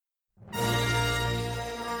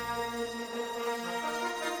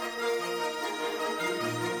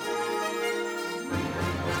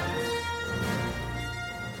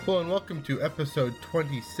Hello and welcome to episode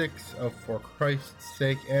 26 of For Christ's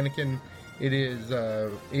Sake, Anakin. It is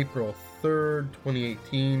April 3rd,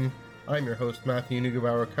 2018. I'm your host, Matthew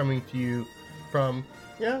Neugebauer, coming to you from,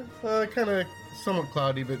 kind of somewhat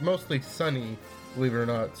cloudy, but mostly sunny, believe it or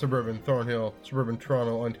not, suburban Thornhill, suburban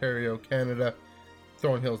Toronto, Ontario, Canada.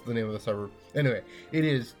 Thornhill is the name of the suburb. Anyway, it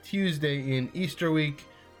is Tuesday in Easter week.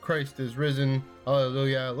 Christ is risen.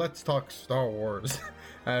 Hallelujah. Let's talk Star Wars.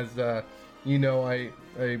 As you know, I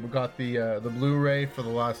got the Blu-ray for The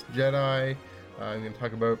Last Jedi. I'm going to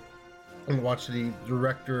talk about and watch the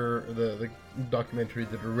director, the documentary,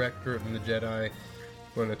 The Director and the Jedi. I'm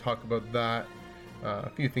going to talk about that. A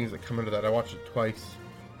few things that come into that. I watched it twice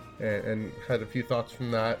and had a few thoughts from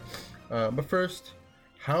that. But first,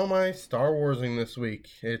 how am I Star Warsing this week?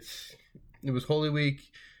 It was Holy Week.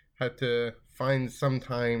 Had to find some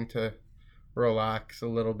time to relax a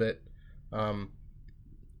little bit.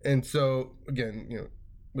 And so, again,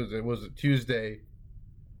 was it Tuesday?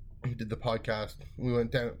 We did the podcast. We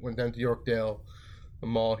went down to Yorkdale, the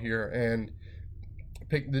mall here, and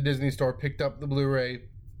picked the Disney store, picked up the Blu-ray.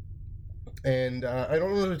 And I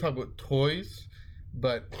don't really talk about toys,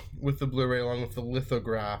 but with the Blu-ray, along with the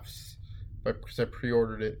lithographs, because I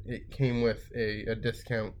pre-ordered it, it came with a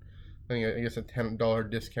discount. I guess a $10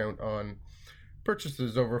 discount on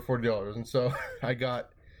purchases over $40. And so I got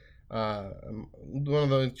one of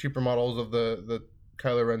the cheaper models of the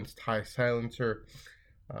Kylo Ren's TIE silencer.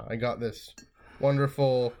 I got this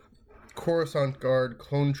wonderful Coruscant Guard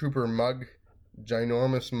Clone Trooper mug,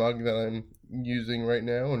 ginormous mug that I'm using right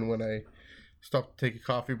now. And when I stop to take a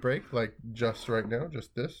coffee break, like just right now,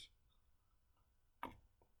 just this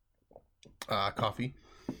coffee,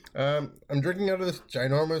 I'm drinking out of this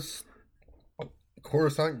ginormous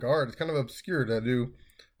Coruscant Guard. It's kind of obscure to do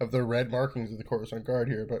of the red markings of the Coruscant Guard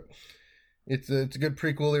here, but it's a good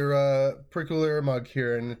prequel era mug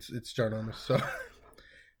here, and it's ginormous. So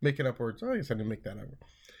making up words. I guess I didn't make that up.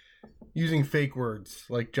 Using fake words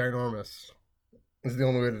like ginormous is the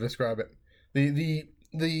only way to describe it.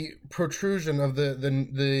 The protrusion of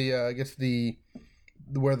the I guess the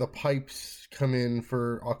where the pipes come in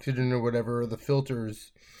for oxygen or whatever, the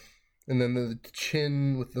filters. And then the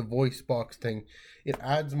chin with the voice box thing, it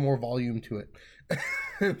adds more volume to it.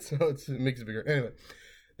 So it makes it bigger. Anyway,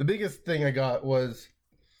 the biggest thing I got was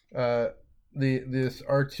this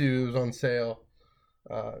R2 was on sale.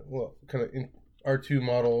 Kind of R2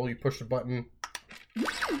 model. You push the button.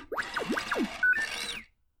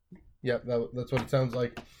 Yep, that's what it sounds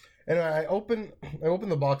like. Anyway, I opened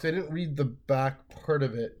the box. I didn't read the back part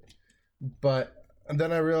of it, but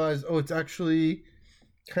then I realized, it's actually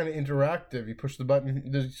kind of interactive. You push the button,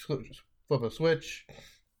 you just flip a switch,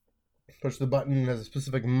 push the button, has a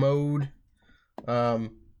specific mode,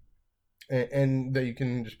 and that you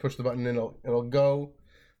can just push the button and it'll go.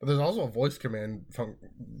 But there's also a voice command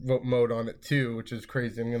mode on it too, which is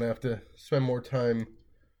crazy. I'm going to have to spend more time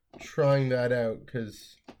trying that out,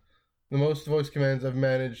 because the most voice commands I've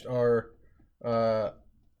managed are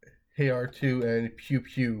Hey R2 and Pew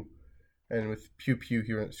Pew. And with Pew Pew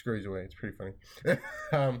here, it scurries away. It's pretty funny.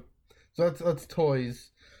 So that's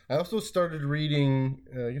toys. I also started reading,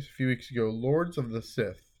 I guess a few weeks ago, Lords of the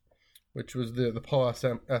Sith, which was the Paul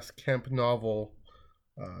S. Kemp novel,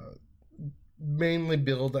 mainly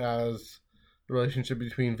billed as the relationship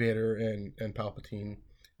between Vader and Palpatine.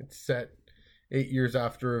 It's set 8 years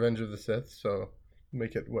after Revenge of the Sith, so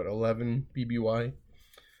make it, 11 BBY?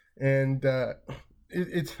 And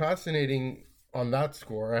it's fascinating on that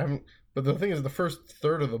score. But the thing is, the first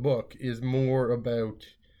third of the book is more about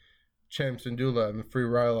Cham Syndulla and the Free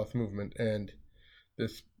Ryloth movement and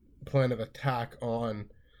this plan of attack on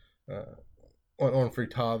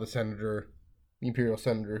Free-Taa, the senator, the imperial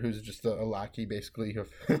senator, who's just a lackey, basically, of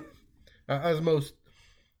as most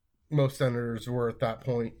senators were at that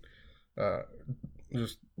point,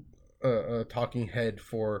 just a talking head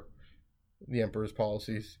for the emperor's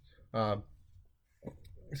policies.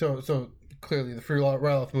 So clearly the Free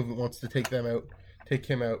Ryloth movement wants to take him out,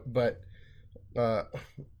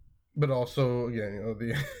 but also, again,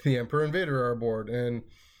 the Emperor and Vader are aboard, and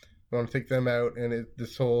they want to take them out, and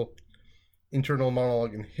this whole internal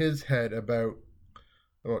monologue in his head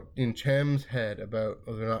in Cham's head about,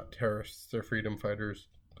 they're not terrorists, they're freedom fighters,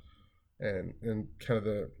 and kind of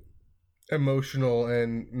the emotional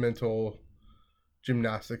and mental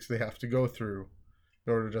gymnastics they have to go through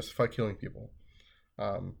in order to justify killing people.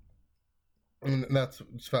 And that's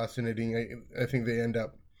what's fascinating. I think they end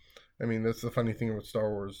up, that's the funny thing about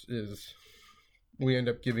Star Wars, is we end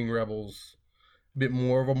up giving Rebels a bit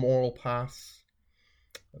more of a moral pass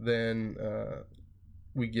than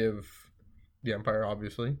we give the Empire,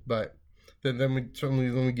 obviously. But than we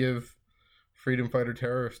give freedom fighter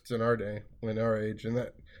terrorists in our day, in our age, and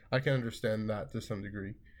that I can understand that to some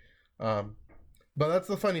degree. But that's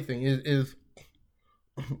the funny thing is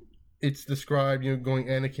it's described, going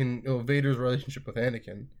Anakin, Vader's relationship with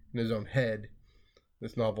Anakin in his own head,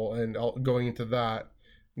 this novel, and going into that,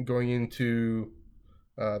 going into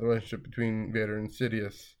the relationship between Vader and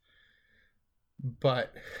Sidious.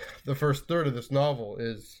 But the first third of this novel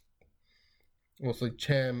is mostly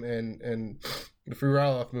Chem and the Free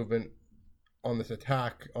Ryloth movement on this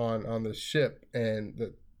attack on this ship, and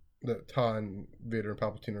that Ta and Vader and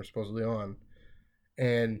Palpatine are supposedly on.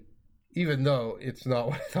 And even though it's not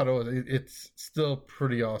what I thought it was, it's still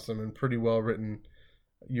pretty awesome and pretty well written.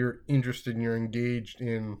 You're interested and you're engaged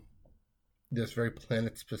in this very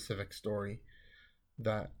planet-specific story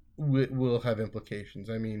that will have implications.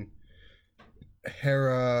 I mean,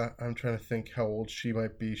 Hera, I'm trying to think how old she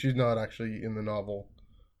might be. She's not actually in the novel,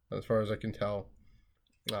 as far as I can tell.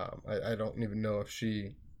 I don't even know if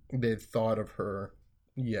they'd thought of her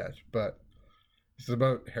yet, but it's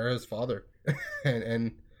about Hera's father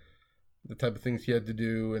and the type of things he had to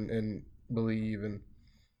do and believe, and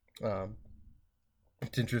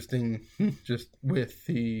it's interesting just with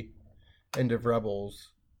the end of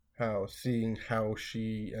Rebels, seeing how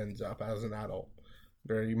she ends up as an adult,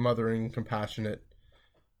 very mothering, compassionate,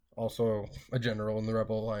 also a general in the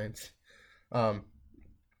Rebel Alliance,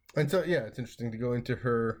 and so yeah, it's interesting to go into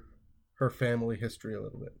her family history a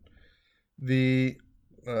little bit. The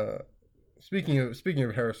speaking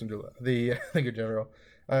of Hera Syndulla, the good general,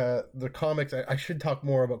 the comics. I should talk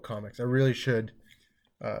more about comics. I really should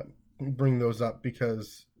bring those up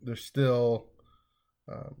because they're still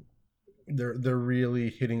they're really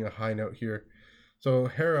hitting a high note here. So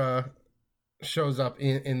Hera shows up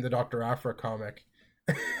in the Dr. Aphra comic,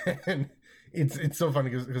 and it's so funny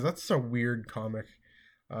because that's a weird comic.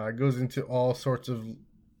 It goes into all sorts of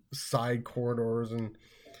side corridors and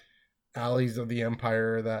alleys of the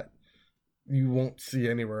Empire that you won't see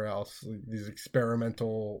anywhere else. Like these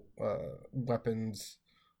experimental weapons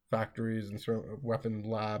factories and sort of weapon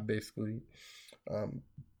lab, basically,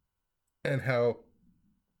 and how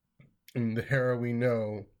in the Hera we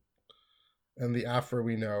know and the Aphra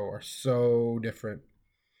we know are so different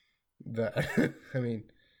that I mean,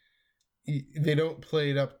 they don't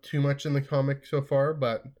play it up too much in the comic so far,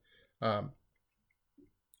 but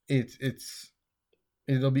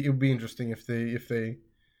it'll be interesting if they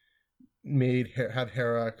had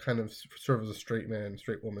Hera kind of serve as a straight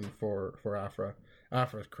woman for Aphra.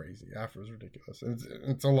 Aphra's crazy. Aphra's ridiculous.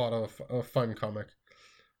 It's a lot of fun comic.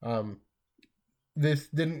 This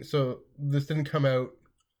didn't come out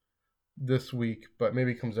this week, but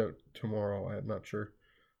maybe it comes out tomorrow. I'm not sure.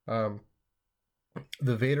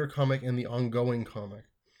 The Vader comic and the ongoing comic,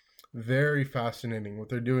 very fascinating. What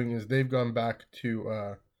they're doing is they've gone back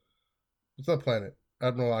to what's that planet?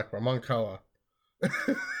 Admiral Akbar, Mon Cala.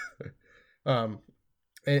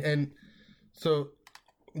 And so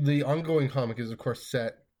the ongoing comic is of course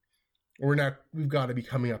set. We've got to be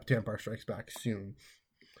coming up to Empire Strikes Back soon.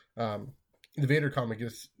 The Vader comic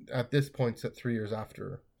is at this point set 3 years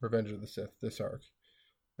after Revenge of the Sith, this arc,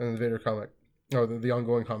 and the Vader comic, the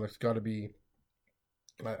ongoing comic's got to be,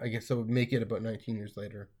 I guess that would make it about 19 years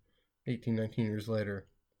later.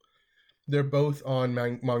 They're both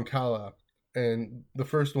on Mon Cala, and the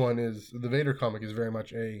first one is, the Vader comic is very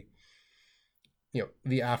much the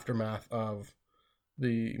aftermath of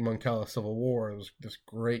the Mon Cala Civil War. It was this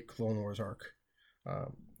great Clone Wars arc,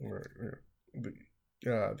 where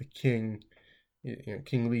the king,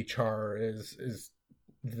 King Lee Char is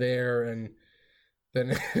there, and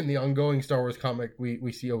then in the ongoing Star Wars comic,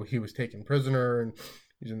 we see he was taken prisoner and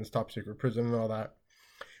he's in this top secret prison and all that.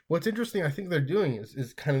 What's interesting, I think they're doing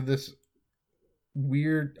is kind of this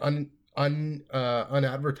weird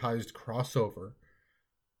unadvertised crossover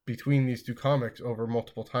between these two comics over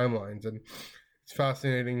multiple timelines, and it's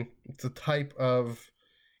fascinating. It's a type of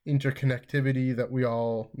interconnectivity that we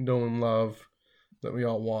all know and love, that we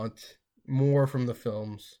all want more from the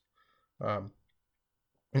films, that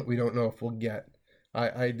we don't know if we'll get.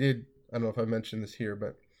 I don't know if I mentioned this here,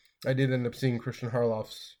 but I did end up seeing Christian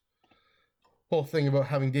Harloff's whole thing about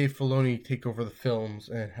having Dave Filoni take over the films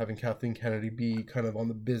and having Kathleen Kennedy be kind of on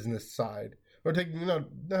the business side, or not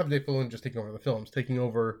have Dave Filoni just taking over the films, taking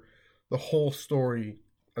over the whole story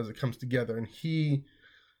as it comes together. And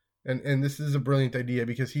and this is a brilliant idea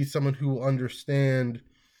because he's someone who will understand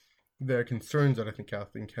the concerns that I think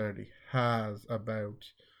Kathleen Kennedy has about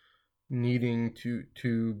needing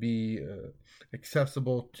to be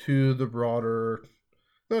accessible to the broader,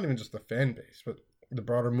 not even just the fan base, but the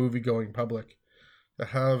broader movie-going public, to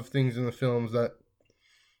have things in the films that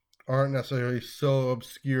aren't necessarily so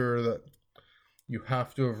obscure that you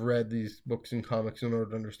have to have read these books and comics in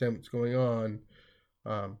order to understand what's going on,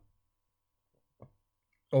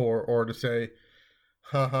 or to say,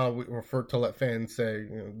 haha, we refer to let fans say,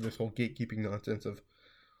 this whole gatekeeping nonsense of,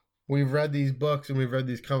 we've read these books and we've read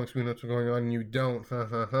these comics, we know what's going on, and you don't,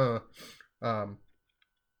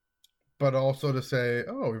 but also to say,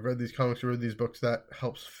 oh, we've read these comics, we've read these books, that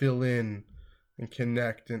helps fill in and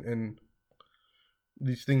connect, and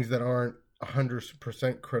these things that aren't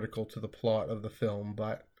 100% critical to the plot of the film,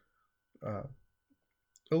 but a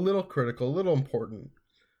little critical, a little important,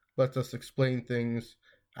 lets us explain things,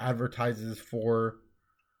 advertises for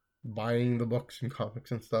buying the books and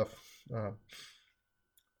comics and stuff.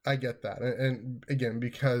 I get that. And again,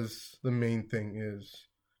 because the main thing is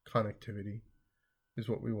connectivity, is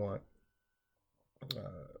what we want.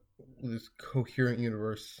 This coherent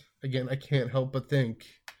universe. Again, I can't help but think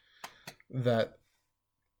that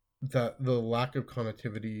the lack of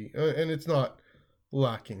connectivity, and it's not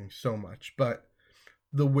lacking so much, but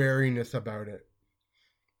the wariness about it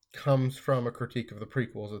comes from a critique of the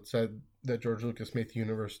prequels. It said that George Lucas made the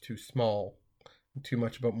universe too small, too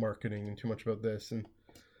much about marketing, and too much about this. And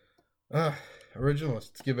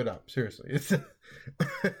originalists, give it up. Seriously, it's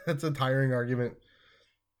it's a tiring argument.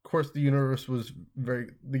 Of course, the universe was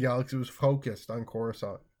the galaxy was focused on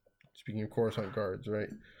Coruscant. Speaking of Coruscant guards, right?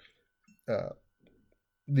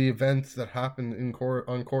 The events that happened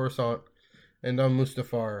on Coruscant and on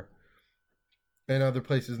Mustafar and other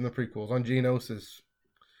places in the prequels, on Geonosis,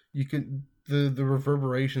 the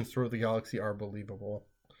reverberations throughout the galaxy are believable.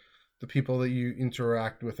 The people that you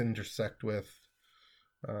interact with, intersect with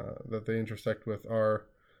are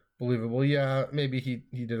believable. Yeah, maybe he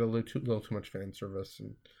did a little too much fan service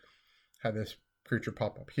and had this creature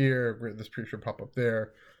pop up here, this creature pop up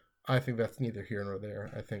there. I think that's neither here nor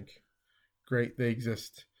there. I think great, they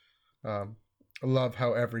exist. I love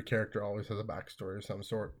how every character always has a backstory of some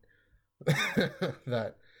sort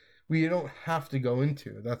that we don't have to go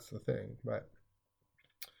into. That's the thing. But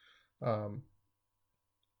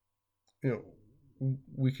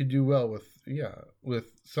we could do well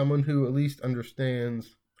with someone who at least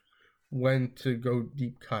understands when to go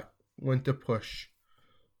deep cut, when to push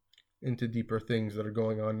into deeper things that are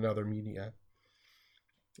going on in other media,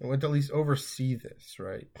 and when to at least oversee this,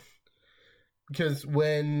 right? Because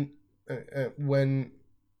when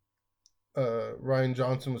Rian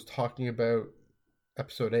Johnson was talking about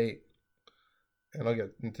Episode 8, and I'll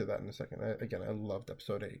get into that in a second. I loved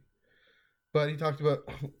Episode 8, but he talked about,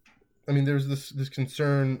 there's this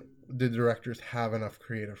concern: did directors have enough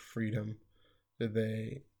creative freedom? Did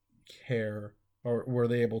they care, or were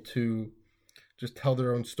they able to just tell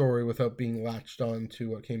their own story without being latched on to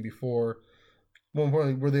what came before? More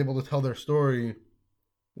importantly, were they able to tell their story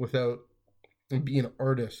without being an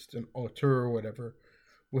artist, an auteur, or whatever,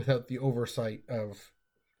 without the oversight of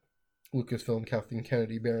Lucasfilm, Kathleen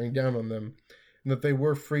Kennedy bearing down on them, and that they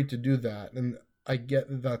were free to do that? And I get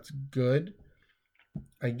that that's good.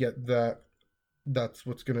 I get that that's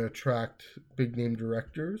what's going to attract big name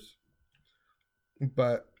directors.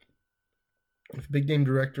 But if a big name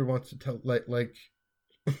director wants to tell, like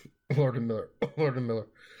Lord and Miller,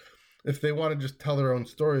 if they want to just tell their own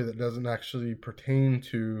story that doesn't actually pertain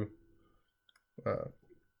to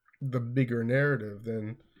the bigger narrative,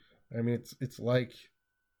 then it's like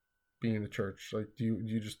being in the church. Like, do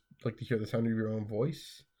you just like to hear the sound of your own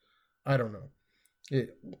voice? I don't know.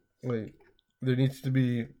 There needs to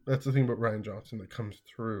be. That's the thing about Rian Johnson that comes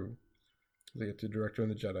through. They get to Director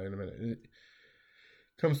and the Jedi in a minute. It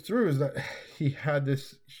comes through is that he had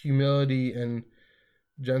this humility and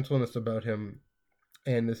gentleness about him,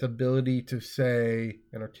 and this ability to say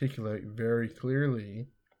and articulate very clearly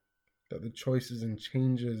that the choices and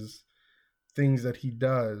changes, things that he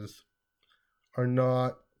does, are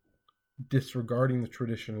not disregarding the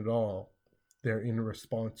tradition at all. They're in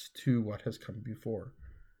response to what has come before,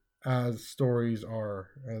 as stories are,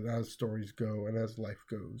 and as stories go, and as life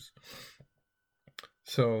goes.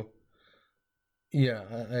 So, yeah,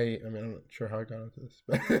 I'm not sure how I got into this,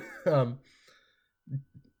 but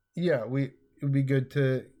it would be good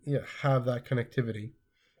to have that connectivity.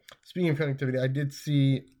 Speaking of connectivity, I did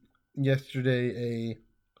see yesterday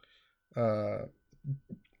a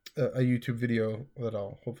YouTube video that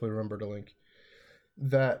I'll hopefully remember to link,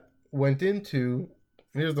 that went into,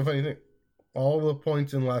 here's the funny thing, all the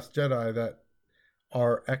points in Last Jedi that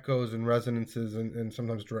are echoes and resonances and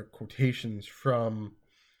sometimes direct quotations from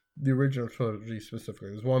the original trilogy specifically.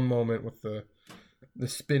 There's one moment with the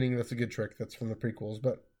spinning that's a good trick that's from the prequels,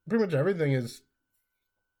 but pretty much everything is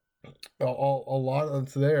a lot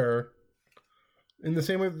that's there in the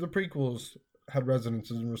same way that the prequels had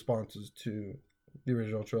resonances and responses to the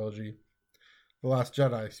original trilogy. The Last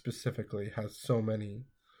Jedi specifically has so many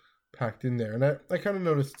packed in there, and I kind of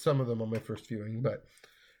noticed some of them on my first viewing, but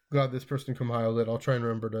glad this person compiled it. I'll try and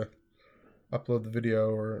remember to upload the video,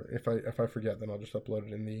 or if I forget, then I'll just upload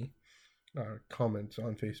it in the comments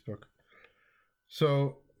on Facebook,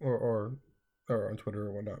 so or on Twitter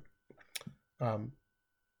or whatnot.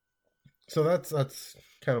 So that's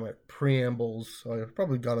kind of my preambles. I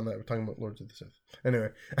probably got on that. We're talking about Lords of the Sith. Anyway,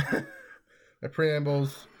 my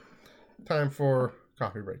preambles. Time for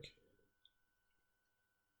coffee break.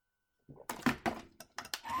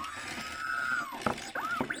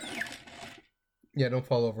 Yeah, don't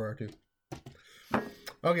fall over, R2.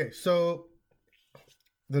 Okay, so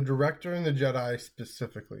the director and the Jedi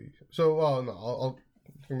specifically. So, well, no, I'll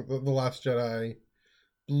the Last Jedi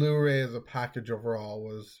Blu-ray as a package overall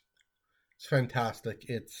was fantastic.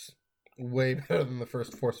 It's way better than the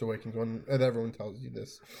first Force Awakens one, and everyone tells you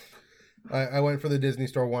this. I went for the Disney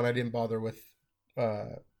Store one. I didn't bother with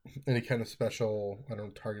any kind of special. I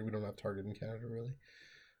don't Target. We don't have Target in Canada, really.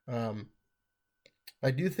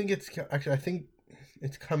 I do think I think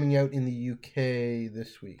it's coming out in the UK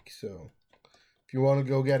this week. So if you want to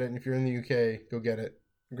go get it, and if you're in the UK, go get it.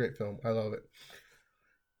 Great film. I love it.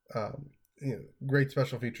 Great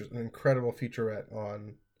special features, an incredible featurette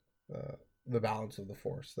on the balance of the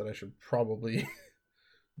Force that I should probably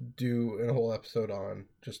do a whole episode on,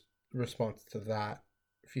 just response to that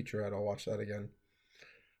featurette. I'll watch that again.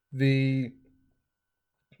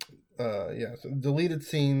 So deleted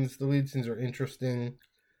scenes are interesting.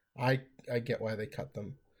 I get why they cut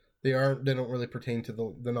them. They don't really pertain to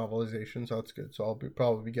the novelization, so that's good. So I'll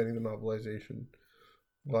probably be getting the novelization,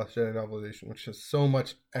 Last Jedi novelization, which has so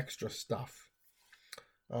much extra stuff.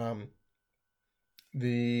 The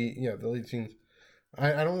lead scenes.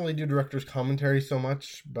 I don't really do director's commentary so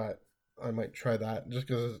much, but I might try that just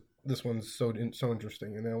because this one's so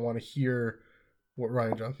interesting, and I want to hear what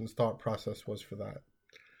Rian Johnson's thought process was for that.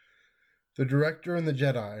 The director and the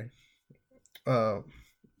Jedi.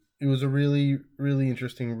 It was a really, really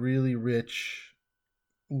interesting, really rich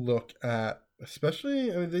look at,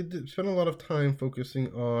 especially. They spent a lot of time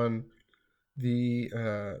focusing on the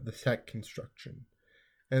set construction.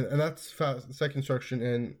 And that's set construction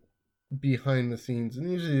and behind the scenes, and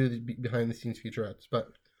usually behind the scenes featurettes. But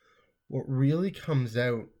what really comes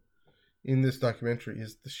out in this documentary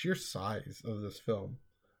is the sheer size of this film.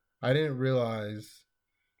 I didn't realize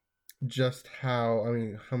just how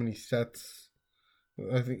many sets.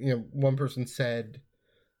 I think one person said,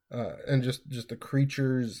 and just the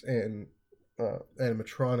creatures and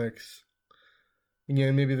animatronics.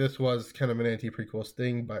 Again, maybe this was kind of an anti-prequels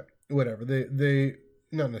thing, but whatever. They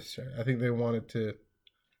not necessarily. I think they wanted to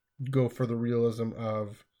go for the realism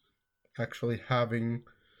of actually having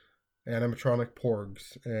animatronic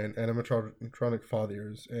porgs and animatronic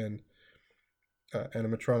fathiers and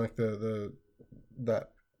animatronic that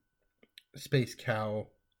space cow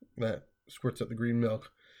that squirts out the green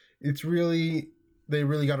milk. They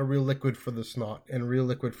really got a real liquid for the snot and real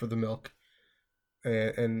liquid for the milk,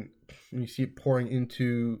 and you see it pouring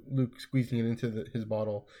into Luke, squeezing it into his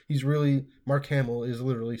bottle. Mark Hamill is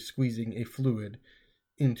literally squeezing a fluid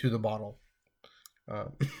into the bottle,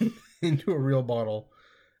 into a real bottle,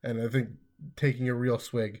 and I think taking a real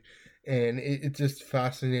swig. And it's just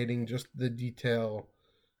fascinating, just the detail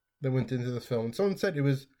that went into this film. And someone said it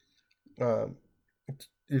was,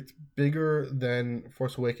 it's bigger than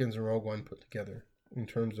Force Awakens and Rogue One put together in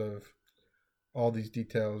terms of all these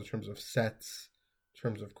details, in terms of sets, in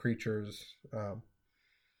terms of creatures,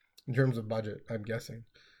 in terms of budget. I'm guessing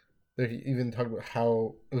they even talked about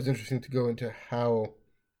how it was interesting to go into how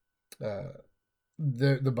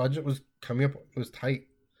the budget was coming up. It was tight.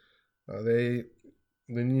 They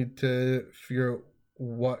need to figure out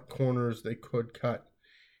what corners they could cut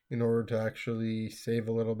in order to actually save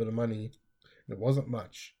a little bit of money. It wasn't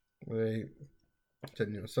much. They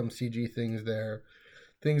said, some CG things there,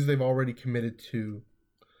 things they've already committed to,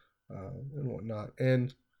 and whatnot.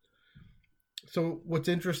 And so what's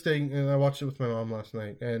interesting, and I watched it with my mom last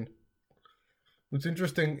night, and what's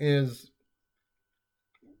interesting is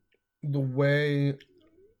the way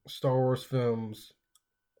Star Wars films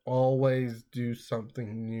always do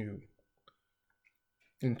something new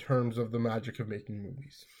in terms of the magic of making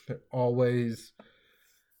movies. They're always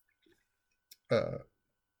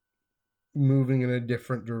moving in a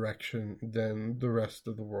different direction than the rest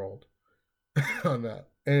of the world on that.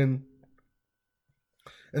 And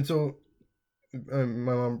so my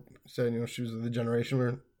mom said, she was of the generation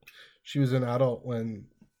where she was an adult when,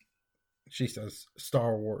 she says,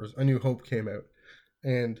 Star Wars, A New Hope came out.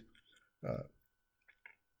 And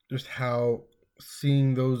just how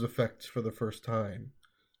seeing those effects for the first time,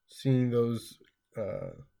 seeing those,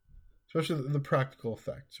 especially the practical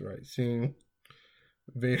effects, right? Seeing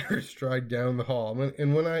Vader stride down the hall.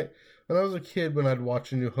 And when I was a kid, when I'd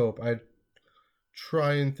watch A New Hope, I'd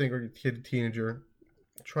try and think, or a kid, teenager,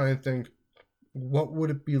 try and think, what would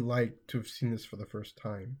it be like to have seen this for the first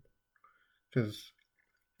time? Because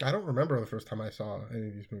I don't remember the first time I saw any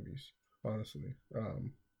of these movies, honestly.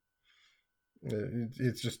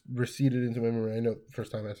 It's just receded into my memory. I know the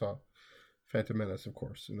first time I saw Phantom Menace, of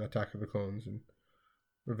course, and Attack of the Clones, and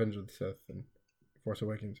Revenge of the Sith, and Force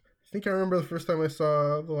Awakens. I think I remember the first time I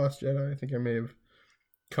saw The Last Jedi. I think I may have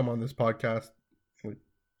come on this podcast like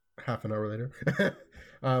half an hour later.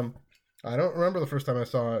 I don't remember the first time I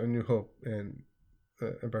saw A New Hope and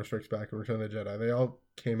Empire Strikes Back and Return of the Jedi. They all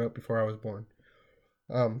came out before I was born.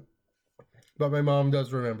 But my mom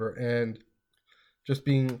does remember, and just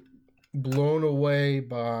being blown away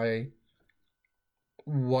by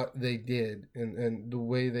what they did and the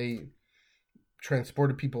way they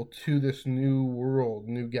transported people to this new world,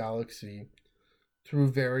 new galaxy,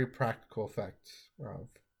 through very practical effects,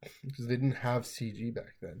 because they didn't have CG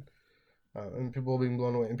back then, and people being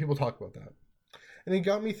blown away, and people talk about that, and it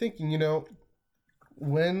got me thinking.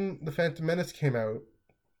 When The Phantom Menace came out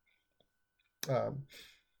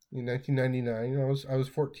in 1999, I was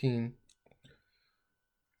 14.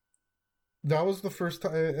 That was the first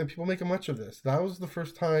time, and people make much of this. That was the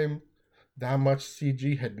first time that much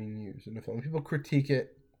CG had been used in a film. People critique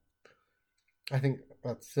it. I think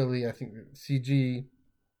that's silly. I think CG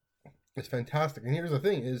is fantastic. And here's the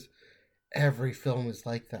thing: is every film is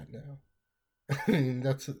like that now. I mean,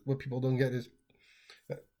 that's what people don't get is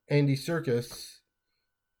Andy Serkis.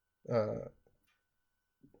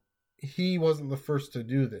 He wasn't the first to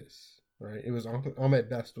do this, right? It was Ahmed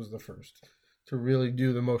Best was the first to really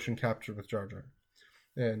do the motion capture with Jar Jar,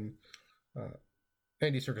 and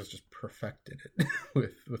Andy Serkis just perfected it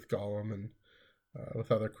with Gollum and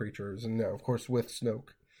with other creatures, and now of course with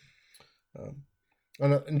Snoke.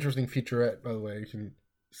 An interesting featurette, by the way. You can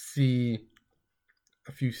see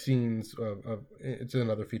a few scenes of it's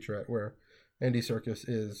another featurette where Andy Serkis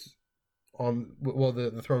is on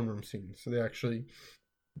the throne room scene, so they actually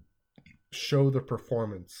show the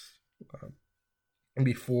performance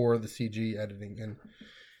before the CG editing, and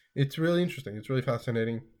it's really interesting. It's really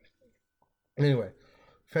fascinating. Anyway,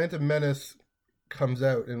 Phantom Menace comes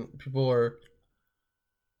out, and people are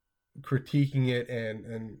critiquing it,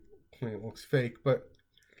 and it looks fake, but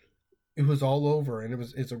it was all over, and it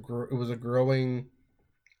was a growing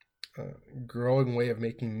way of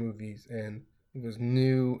making movies, and it was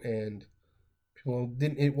new, and people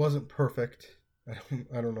didn't. It wasn't perfect.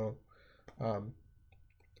 I don't know.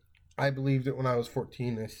 I believed it when I was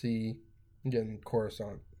 14. I see, again,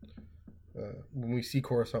 Coruscant. When we see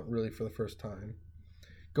Coruscant really for the first time.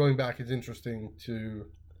 Going back, it's interesting to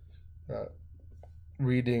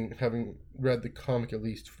having read the comic at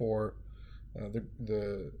least for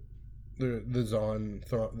the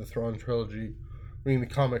Thrawn trilogy, reading the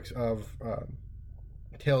comics of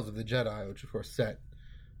Tales of the Jedi, which of course set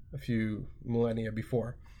a few millennia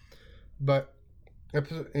before, but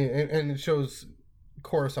and it shows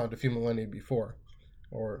Coruscant a few millennia before,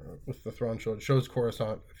 or with the Thrawn trilogy, it shows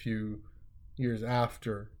Coruscant a few years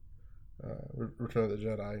after Return of the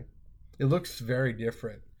Jedi. It looks very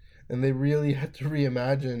different, and they really had to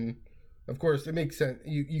reimagine. Of course, it makes sense.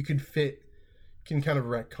 You can kind of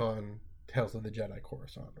retcon Tales of the Jedi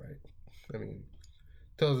Coruscant, right? I mean,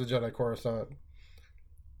 Tales of the Jedi Coruscant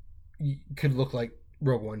could look like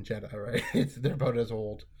Rogue One Jedi, right? They're about as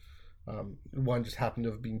old. One just happened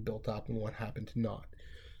to have been built up, and one happened to not.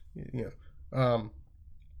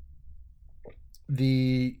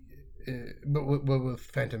 But with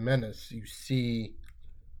Phantom Menace, you see,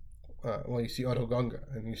 you see Otto Gunga,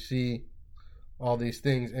 and you see all these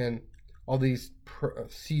things, and all these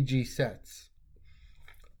CG sets.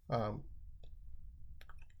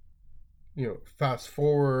 Fast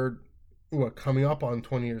forward, coming up on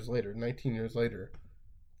 20 years later, 19 years later.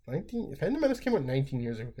 Phantom Menace came out 19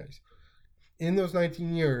 years ago, guys. In those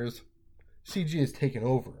 19 years, CG has taken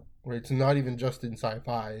over. Right? It's not even just in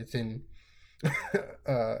sci-fi. It's in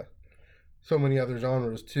so many other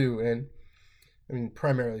genres too. And I mean,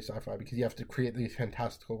 primarily sci-fi, because you have to create these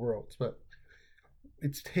fantastical worlds. But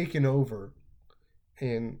it's taken over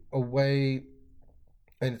in a way,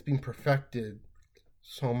 and it's been perfected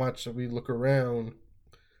so much that we look around,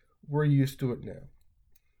 we're used to it now.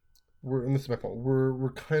 And this is my point,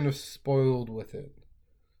 we're kind of spoiled with it.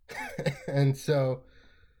 And so,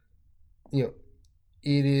 it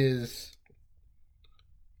is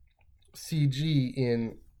CG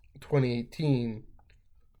in 2018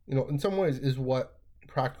 in some ways is what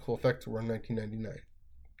practical effects were in 1999,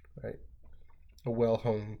 right? A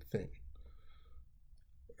well-honed thing.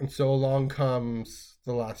 And so along comes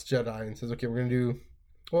The Last Jedi and says, okay, we're going to do...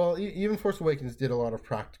 Well, even Force Awakens did a lot of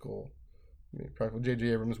practical. Practical.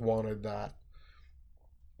 J.J. Abrams wanted that.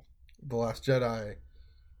 The Last Jedi,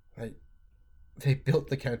 they built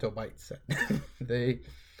the Canto Bight set.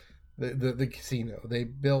 the casino. They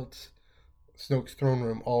built Snoke's throne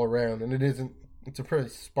room all around, and it's a pretty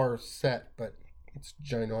sparse set, but it's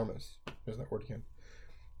ginormous. There's that word again.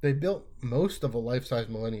 They built most of a life-size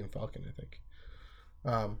Millennium Falcon, I think.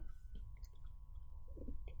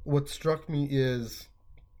 What struck me is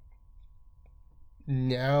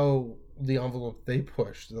now the envelope they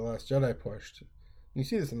pushed, The Last Jedi pushed. You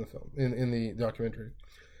see this in the film, in the documentary.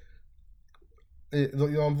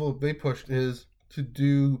 The envelope they pushed is to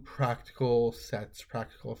do practical sets,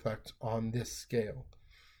 practical effects on this scale.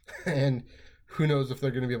 And who knows if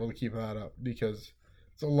they're going to be able to keep that up, because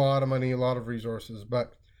it's a lot of money, a lot of resources,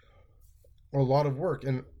 but a lot of work.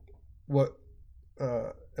 And what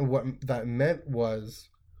that meant was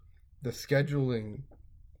the scheduling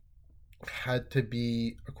had to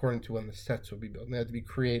be according to when the sets would be built. And they had to be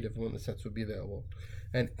creative when the sets would be available.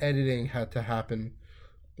 And editing had to happen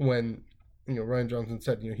when, Rian Johnson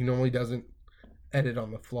said, he normally doesn't edit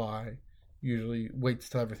on the fly. Usually waits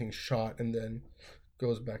till everything's shot and then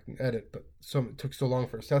goes back and edit. But it took so long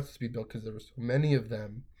for sets to be built because there were so many of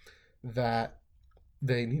them that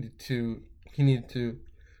he needed to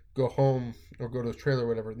go home or go to the trailer or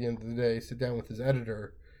whatever at the end of the day, sit down with his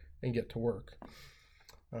editor and get to work.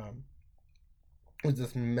 It was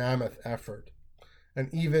this mammoth effort.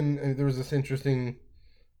 And even there was this interesting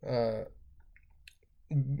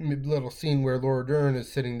little scene where Laura Dern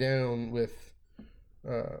is sitting down with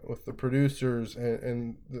the producers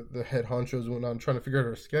and the head honchos and whatnot, trying to figure out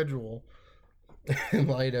her schedule in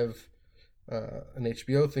light of an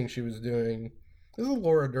HBO thing she was doing. This is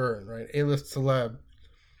Laura Dern, right? A-list celeb.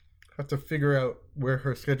 Have to figure out where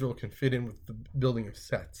her schedule can fit in with the building of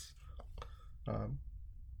sets.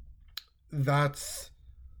 This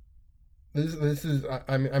is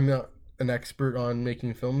I'm not an expert on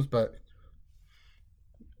making films, but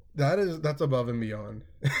that's above and beyond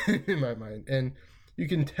in my mind. And you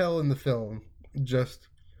can tell in the film, just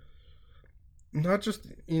not just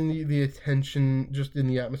in the attention, just in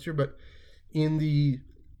the atmosphere, but in the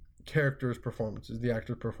characters' performances, the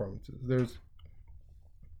actors' performances. There's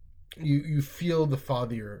you feel the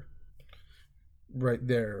father right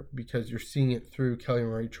there because you're seeing it through Kelly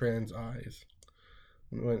Marie Tran's eyes.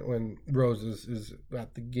 When Rose is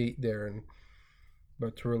at the gate there and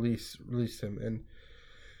about to release him, and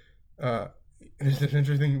there's an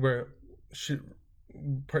interesting where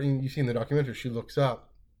you see in the documentary, she looks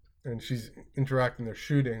up and she's interacting, they're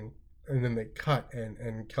shooting, and then they cut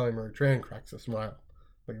and Kelly Marie Tran cracks a smile.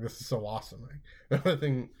 Like, this is so awesome. Like, another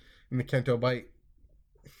thing in the Canto Bight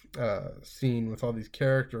scene with all these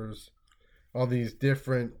characters, all these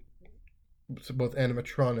different, both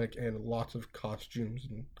animatronic and lots of costumes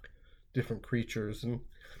and different creatures, and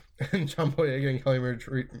John Boyega and Kelly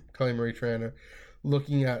Marie Tran are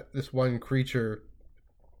looking at this one creature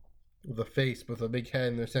with a face with a big head,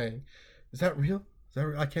 and they're saying, "Is that real? Is that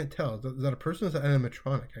real? I can't tell. Is that a person? Is that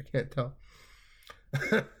animatronic? I can't tell."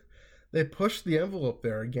 They pushed the envelope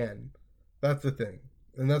there again. That's the thing,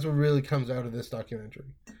 and that's what really comes out of this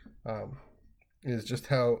documentary. Is just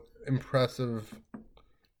how impressive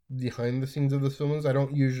behind the scenes of the film is. I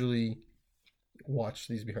don't usually watch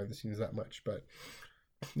these behind the scenes that much, but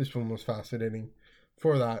this one was fascinating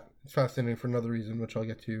for that. It's fascinating for another reason, which I'll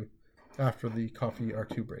get to after the coffee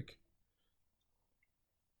R2 break.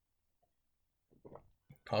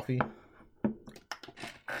 Coffee.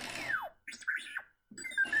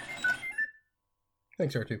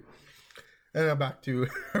 Thanks, R2. And now back to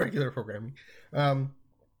regular programming.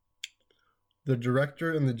 The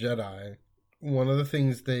director and the Jedi, one of the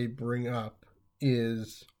things they bring up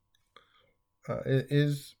is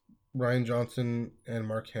Rian Johnson and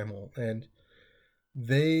Mark Hamill, and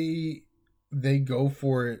they go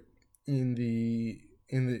for it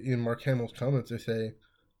in Mark Hamill's comments. They say,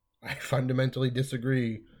 "I fundamentally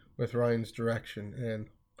disagree with Ryan's direction, and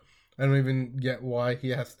I don't even get why he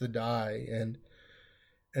has to die and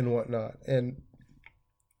whatnot." And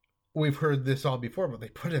we've heard this all before, but they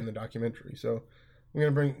put it in the documentary. So I'm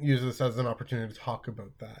going to use this as an opportunity to talk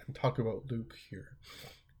about that and talk about Luke here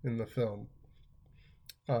in the film.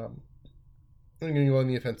 I'm going to go on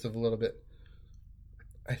the offensive a little bit.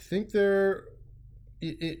 I think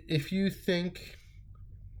if you think,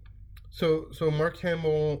 so Mark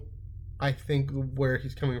Hamill, I think where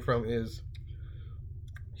he's coming from is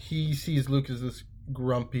he sees Luke as this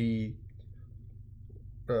grumpy,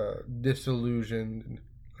 disillusioned,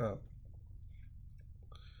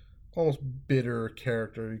 almost bitter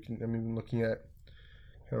character. Looking at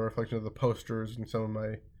kind of a reflection of the posters and some of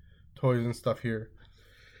my toys and stuff here.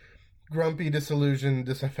 Grumpy, disillusioned,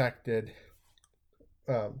 disaffected.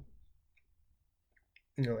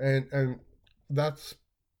 And that's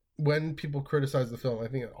when people criticize the film. I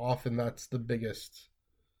think often that's the biggest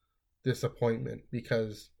disappointment,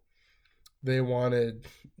 because they wanted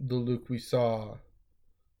the Luke we saw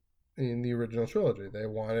in the original trilogy. They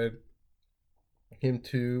wanted him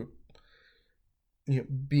to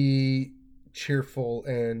be cheerful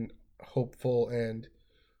and hopeful and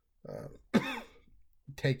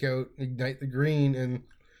ignite the green and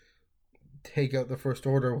take out the First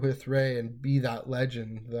Order with Rey and be that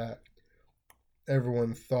legend that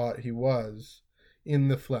everyone thought he was in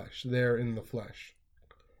the flesh, there in the flesh.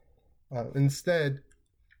 Instead,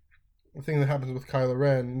 the thing that happens with Kylo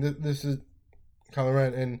Ren, this is Kylo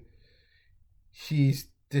Ren, and he's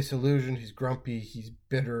disillusioned, he's grumpy, he's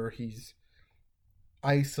bitter, he's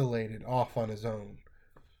isolated off on his own.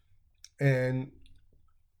 And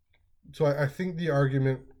so I think the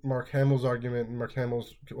argument, Mark Hamill's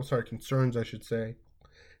concerns, I should say,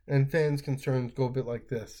 and fans' concerns go a bit like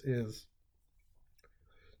this, is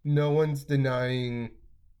no one's denying,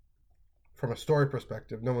 from a story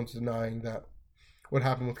perspective, no one's denying that what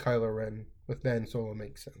happened with Kylo Ren, with Ben Solo,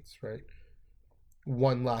 makes sense, right?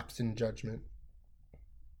 One lapse in judgment.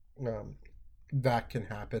 That can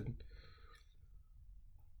happen.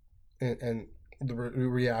 And the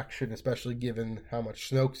reaction, especially given how much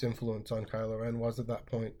Snoke's influence on Kylo Ren was at that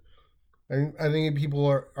point. I think people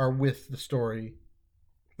are with the story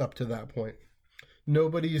up to that point.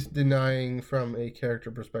 Nobody's denying from a character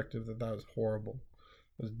perspective that was horrible.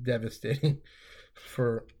 It was devastating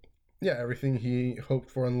for, everything he hoped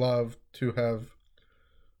for and loved to have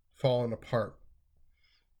fallen apart.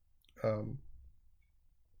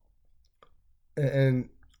 And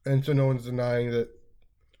so no one's denying that,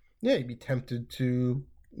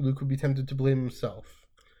 Luke would be tempted to blame himself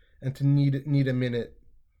and to need a minute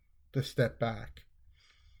to step back.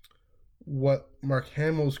 What Mark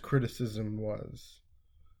Hamill's criticism was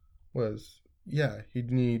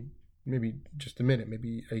he'd need maybe just a minute,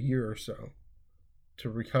 maybe a year or so to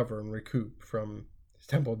recover and recoup from his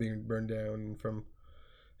temple being burned down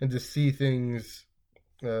and to see things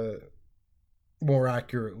more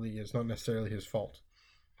accurately is not necessarily his fault.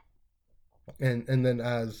 And then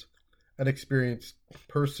as an experienced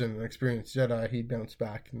person, an experienced Jedi, he'd bounce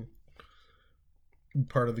back and be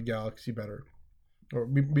part of the galaxy better, or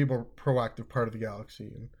be more proactive part of the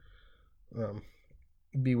galaxy, and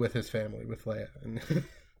be with his family, with Leia.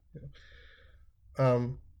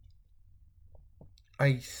 And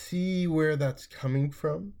I see where that's coming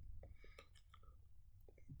from,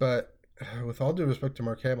 but with all due respect to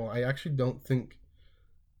Mark Hamill, I actually don't think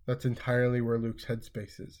that's entirely where Luke's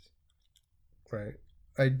headspace is. Right?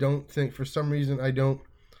 I don't think, for some reason, I'm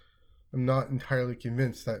not entirely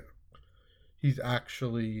convinced that he's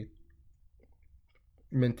actually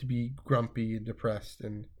meant to be grumpy and depressed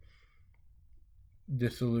and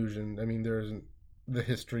disillusioned. I mean, there's the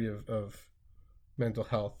history of mental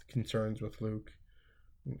health concerns with Luke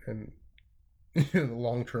and the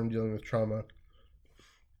long-term dealing with trauma.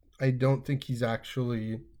 I don't think he's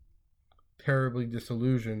actually terribly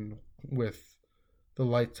disillusioned with the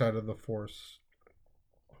light side of the Force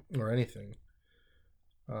or anything.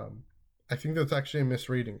 I think that's actually a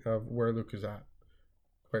misreading of where Luke is at,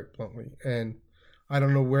 quite bluntly. And I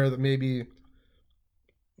don't know where that, maybe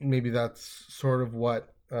that's sort of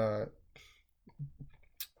what the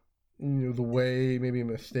way, maybe a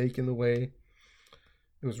mistake in the way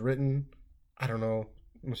it was written. I don't know,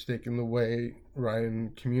 a mistake in the way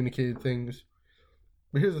Ryan communicated things.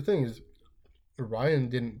 But here's the thing: is Ryan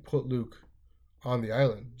didn't put Luke on the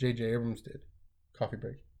island. J.J. Abrams did. Coffee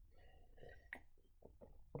break.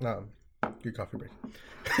 Good coffee break.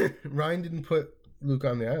 Ryan didn't put Luke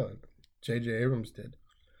on the island. J.J. Abrams did.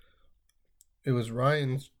 It was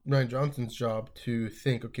Ryan Johnson's job to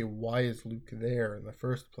think, okay, why is Luke there in the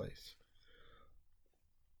first place?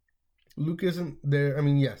 Luke isn't there. I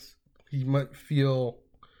mean, yes, he might feel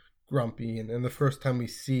grumpy, and the first time we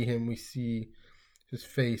see him, we see his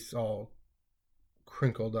face all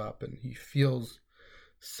crinkled up, and he feels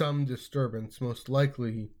some disturbance, most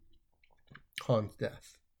likely Han's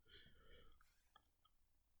death.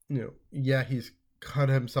 He's cut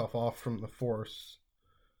himself off from the Force.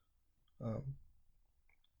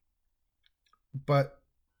 But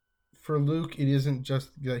for Luke, it isn't just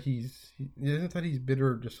that he's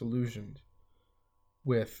bitter or disillusioned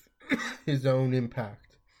with his own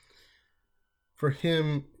impact. for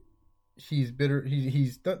him, he's bitter.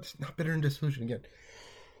 He's not bitter and disillusioned again.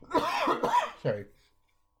 Sorry.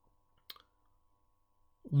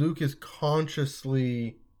 Luke is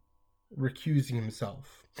consciously recusing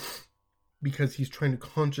himself because he's trying to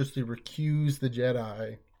consciously recuse the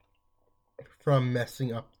Jedi from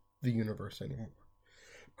messing up the universe anymore.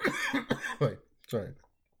 Wait, sorry.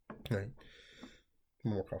 Right.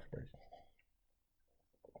 More coffee break.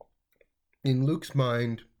 In Luke's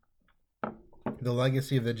mind, the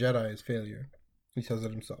legacy of the Jedi is failure. He says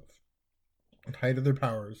it himself. At the height of their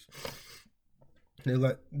powers, they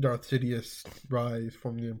let Darth Sidious rise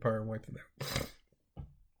from the Empire and wipe them out.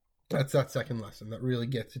 That's that second lesson that really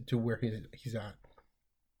gets it to where he's at.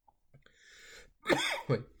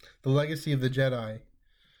 Wait, the legacy of the Jedi,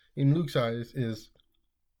 in Luke's eyes, is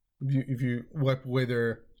if you wipe away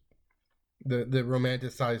the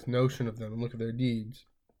romanticized notion of them and look at their deeds.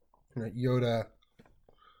 Right, Yoda,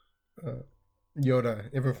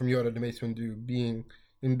 everyone from Yoda to Mace Windu being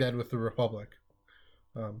in bed with the Republic,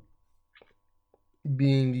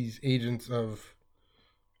 being these agents of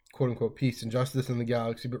quote-unquote peace and justice in the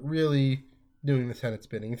galaxy, but really doing the Senate's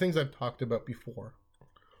bidding. Things I've talked about before.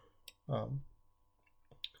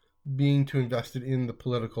 Being too invested in the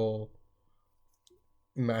political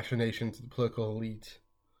machinations of the political elite,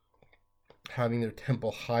 having their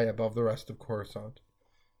temple high above the rest of Coruscant.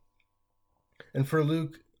 And for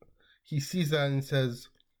Luke, he sees that and says,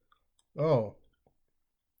 oh,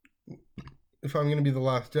 if I'm going to be the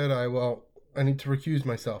last Jedi, well, I need to recuse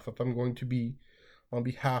myself. If I'm going to be on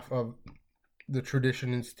behalf of the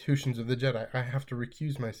tradition institutions of the Jedi, I have to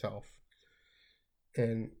recuse myself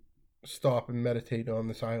and stop and meditate on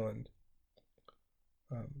this island.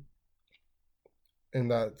 And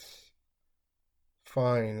that's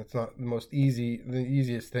fine. It's not the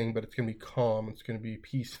easiest thing, but it's going to be calm. It's going to be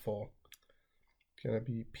peaceful. It's going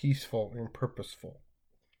to be peaceful and purposeful.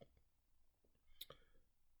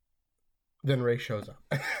 Then Rey shows up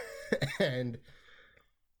and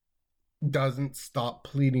doesn't stop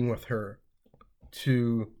pleading with him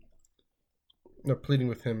to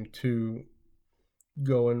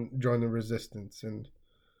go and join the resistance and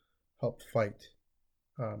help fight.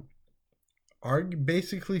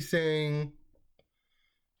 Basically saying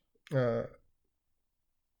the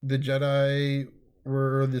Jedi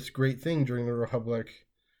were this great thing during the Republic.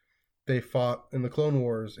 They fought in the Clone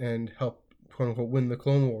Wars and helped, quote unquote, win the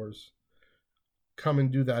Clone Wars. Come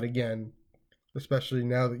and do that again, especially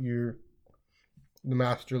now that you're the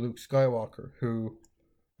Master Luke Skywalker, who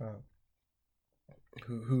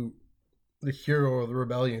the hero of the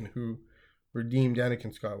rebellion, who redeemed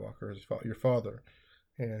Anakin Skywalker, your father,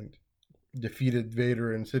 and defeated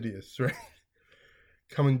Vader and Sidious, right?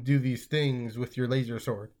 Come and do these things with your laser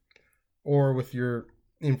sword, or with your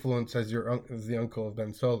influence as the uncle of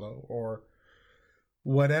Ben Solo, or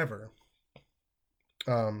whatever.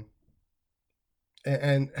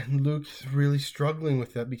 And Luke's really struggling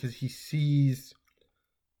with that because he sees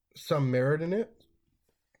some merit in it,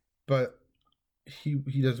 but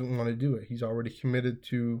he doesn't want to do it. He's already committed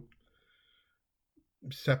to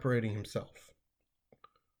separating himself,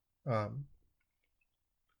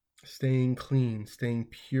 staying clean, staying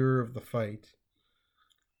pure of the fight,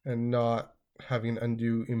 and not having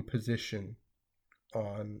undue imposition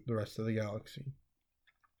on the rest of the galaxy.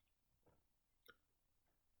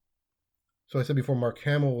 So I said before, Mark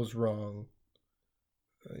Hamill was wrong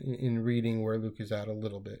in reading where Luke is at a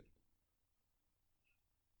little bit.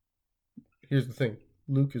 Here's the thing.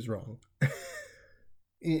 Luke is wrong.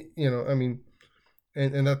 And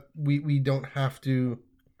that we don't have to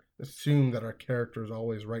assume that our character is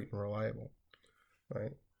always right and reliable,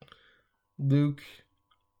 right? Luke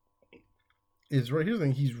is right. Here's the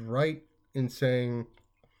thing. He's right in saying,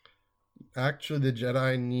 actually, the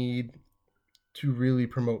Jedi need to really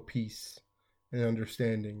promote peace and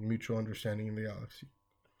understanding, mutual understanding in the galaxy.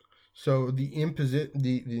 So the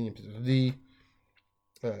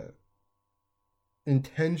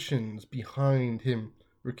intentions behind him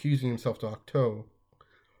recusing himself to Ahch-To,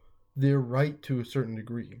 they're right to a certain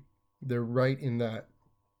degree. They're right in that.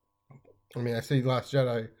 I mean, I say The Last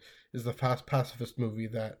Jedi is the fast pacifist movie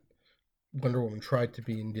that Wonder Woman tried to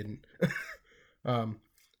be and didn't.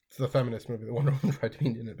 It's the feminist movie that Wonder Woman tried to be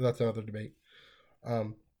and didn't, but that's another debate.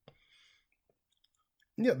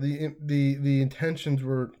 The intentions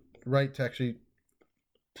were right to actually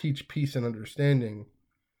teach peace and understanding,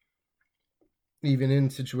 even in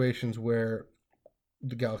situations where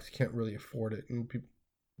the galaxy can't really afford it, and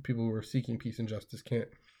people who are seeking peace and justice can't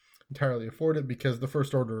entirely afford it because the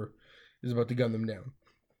First Order is about to gun them down.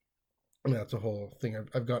 And that's a whole thing.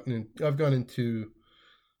 I've gone into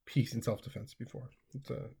peace and self-defense before.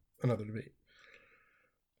 It's another debate.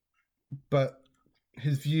 But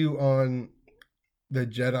his view on the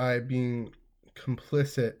Jedi being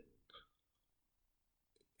complicit,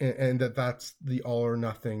 and that's the all or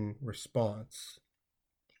nothing response,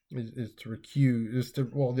 is to recuse, the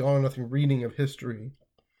all or nothing reading of history,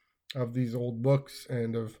 of these old books,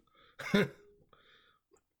 and of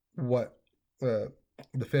what the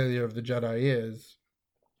failure of the Jedi is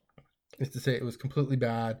to say it was completely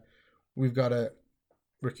bad. We've got to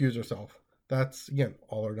recuse ourselves. That's, again,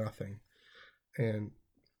 all or nothing. And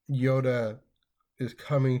Yoda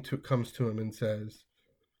comes to him and says,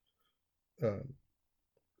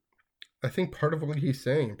 I think part of what he's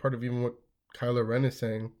saying, part of even what Kylo Ren is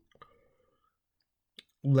saying,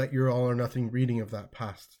 let your all or nothing reading of that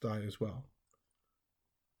past die as well.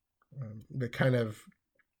 The kind of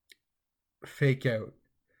fake out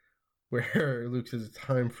where Luke says it's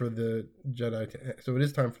time for the Jedi to end. So it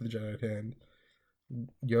is time for the Jedi to end.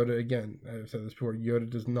 Yoda, again, I've said this before, Yoda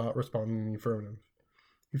does not respond in the affirmative.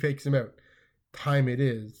 He fakes him out. Time it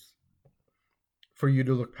is for you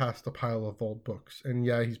to look past the pile of old books. And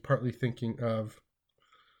yeah, he's partly thinking of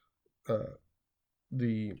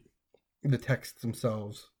the texts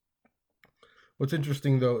themselves. What's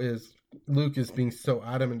interesting, though, is Luke is being so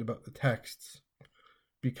adamant about the texts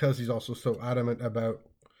because he's also so adamant about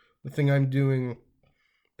the thing I'm doing.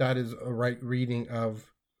 That is a right reading of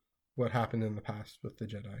what happened in the past with the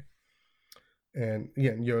Jedi. And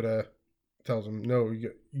again, Yoda tells him, no,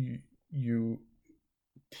 you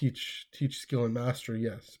teach skill and mastery,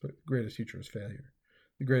 yes, but the greatest teacher is failure.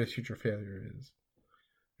 The greatest teacher failure is.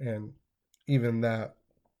 And even that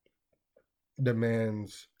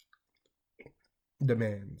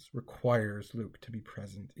requires Luke to be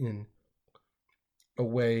present in a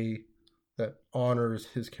way that honors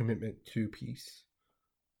his commitment to peace,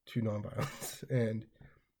 to nonviolence. And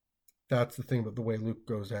that's the thing about the way Luke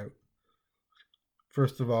goes out.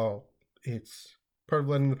 First of all, it's part of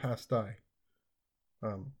letting the past die.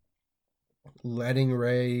 Letting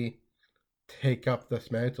Rey take up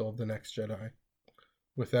this mantle of the next Jedi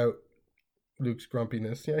without Luke's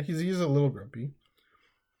grumpiness. Yeah, he's a little grumpy.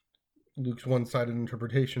 Luke's one-sided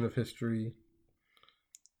interpretation of history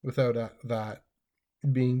without that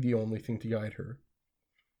being the only thing to guide her.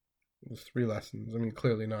 There's 3 lessons. I mean,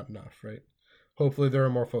 clearly not enough, right? Hopefully there are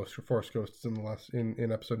more Force Ghosts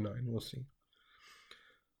in Episode 9. We'll see.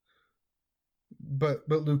 But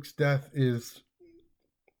Luke's death is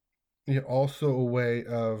also a way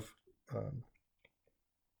of,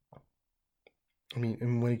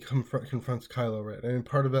 and when he confronts Kylo Ren, and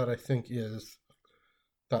part of that, I think, is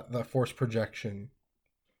that Force projection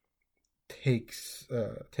takes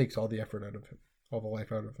all the effort out of him, all the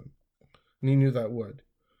life out of him. And he knew that would,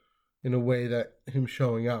 in a way that him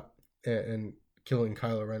showing up and killing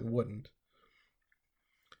Kylo Ren wouldn't.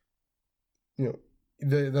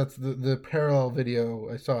 That's the parallel video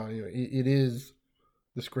I saw. It is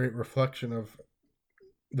this great reflection of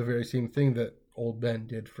the very same thing that old Ben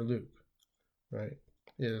did for Luke, right?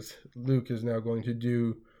 Is Luke is now going to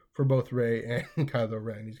do for both Rey and Kylo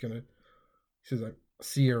Ren. He says, I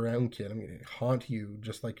see you around, kid. I'm going to haunt you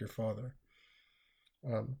just like your father.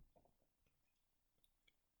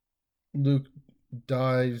 Luke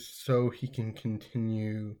dies so he can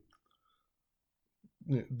continue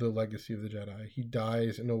the legacy of the Jedi. He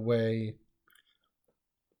dies in a way,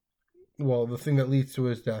 the thing that leads to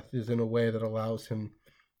his death is in a way that allows him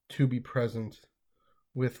to be present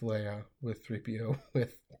with Leia, with 3PO,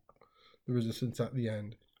 with the Resistance at the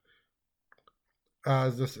end,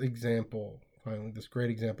 as this example, finally, this great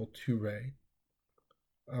example to Rey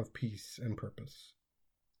of peace and purpose.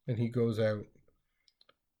 And he goes out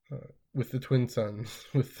with the twin sons,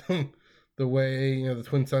 with the way, the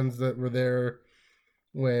twin sons that were there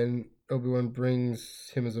when Obi-Wan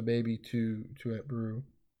brings him as a baby to Aunt Beru,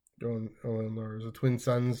 Owen Lars, the twin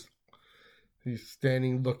sons. He's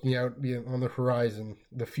standing, looking out on the horizon,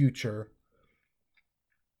 the future.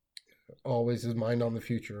 Always his mind on the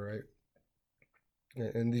future,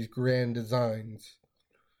 right? And these grand designs.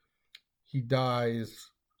 He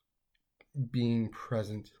dies being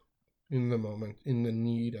present in the moment, in the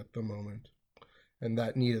need at the moment. And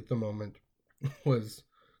that need at the moment was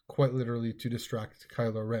quite literally to distract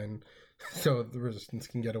Kylo Ren so the Resistance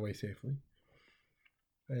can get away safely.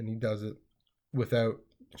 And he does it without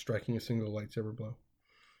striking a single lightsaber blow.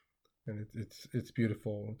 And it's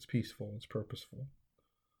beautiful, it's peaceful, it's purposeful.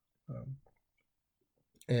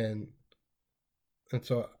 And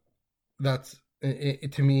so that's,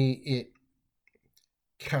 to me, it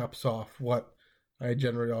caps off what I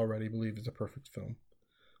generally already believe is a perfect film.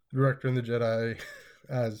 The Director and the Jedi,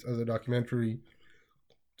 as a documentary,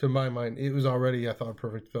 to my mind, it was already, I thought, a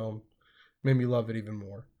perfect film. Made me love it even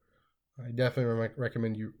more. I definitely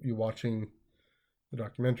recommend you watching the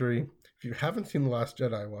documentary. If you haven't seen The Last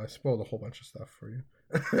Jedi, well, I spoiled a whole bunch of stuff for you.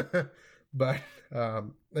 But I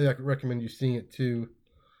recommend you seeing it too.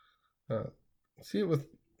 See it with,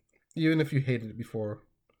 even if you hated it before,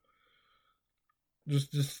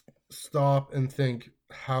 just stop and think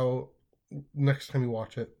how, next time you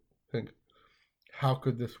watch it, think, how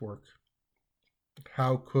could this work?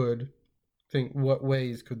 What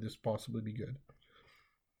ways could this possibly be good?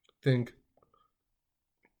 Think,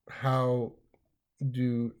 how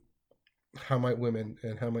might women,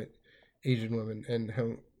 and how might Asian women, and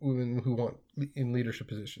how women who want in leadership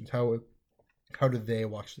positions, how do they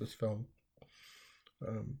watch this film?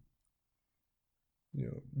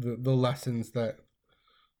 The lessons that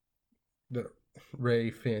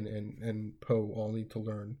Rey, Finn, and Poe all need to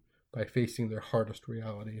learn by facing their hardest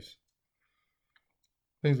realities.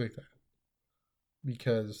 Things like that.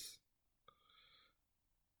 Because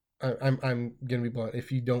I'm gonna be blunt.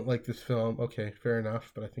 If you don't like this film, okay, fair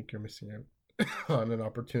enough. But I think you're missing out on an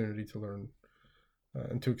opportunity to learn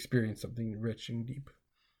and to experience something rich and deep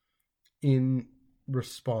in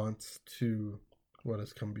response to what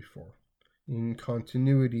has come before. In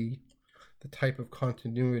continuity, the type of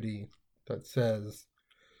continuity that says,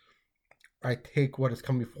 I take what has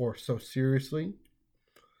come before so seriously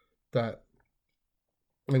that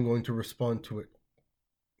I'm going to respond to it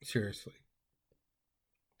seriously.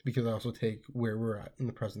 Because I also take where we're at in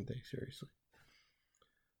the present day seriously.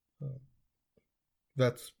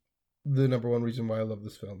 That's the number one reason why I love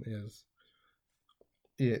this film, is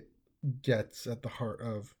it gets at the heart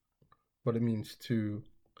of what it means to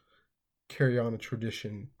carry on a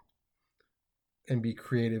tradition and be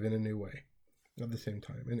creative in a new way at the same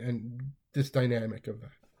time, and this dynamic of that.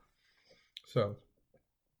 So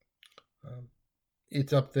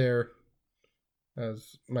it's up there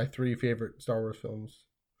as my 3 favorite Star Wars films,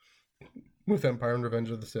 with Empire and Revenge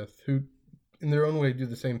of the Sith, who in their own way do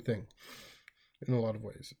the same thing in a lot of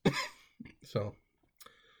ways. So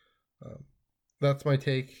that's my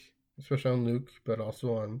take, especially on Luke, but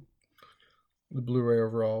also on the Blu-ray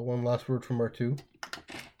overall. One last word from R2.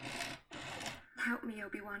 Help me,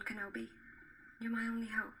 Obi-Wan Kenobi. You're my only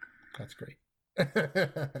hope. That's great.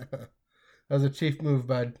 That was a chief move,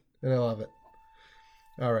 bud, and I love it.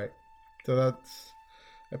 All right, so that's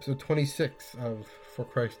episode 26 of For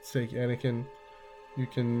Christ's Sake, Anakin. You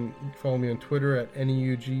can follow me on Twitter at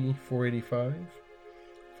NEUG485.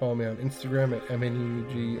 Follow me on Instagram at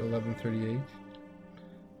MNEUG1138.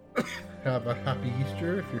 Have a happy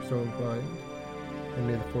Easter if you're so inclined. And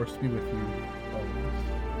may the Force be with you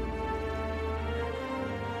always.